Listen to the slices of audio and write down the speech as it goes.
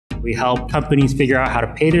We help companies figure out how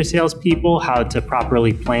to pay their salespeople, how to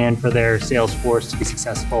properly plan for their sales force to be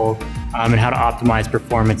successful, and how to optimize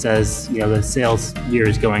performance as the sales year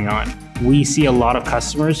is going on. We see a lot of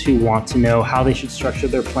customers who want to know how they should structure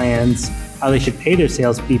their plans, how they should pay their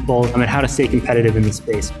salespeople, and how to stay competitive in the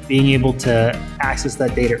space. Being able to access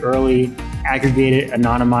that data early, aggregate it,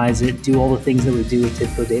 anonymize it, do all the things that we do with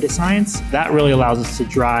Tibco data science, that really allows us to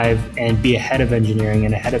drive and be ahead of engineering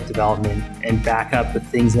and ahead of development and back up the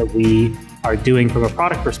things that we are doing from a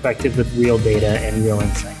product perspective with real data and real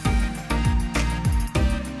insight.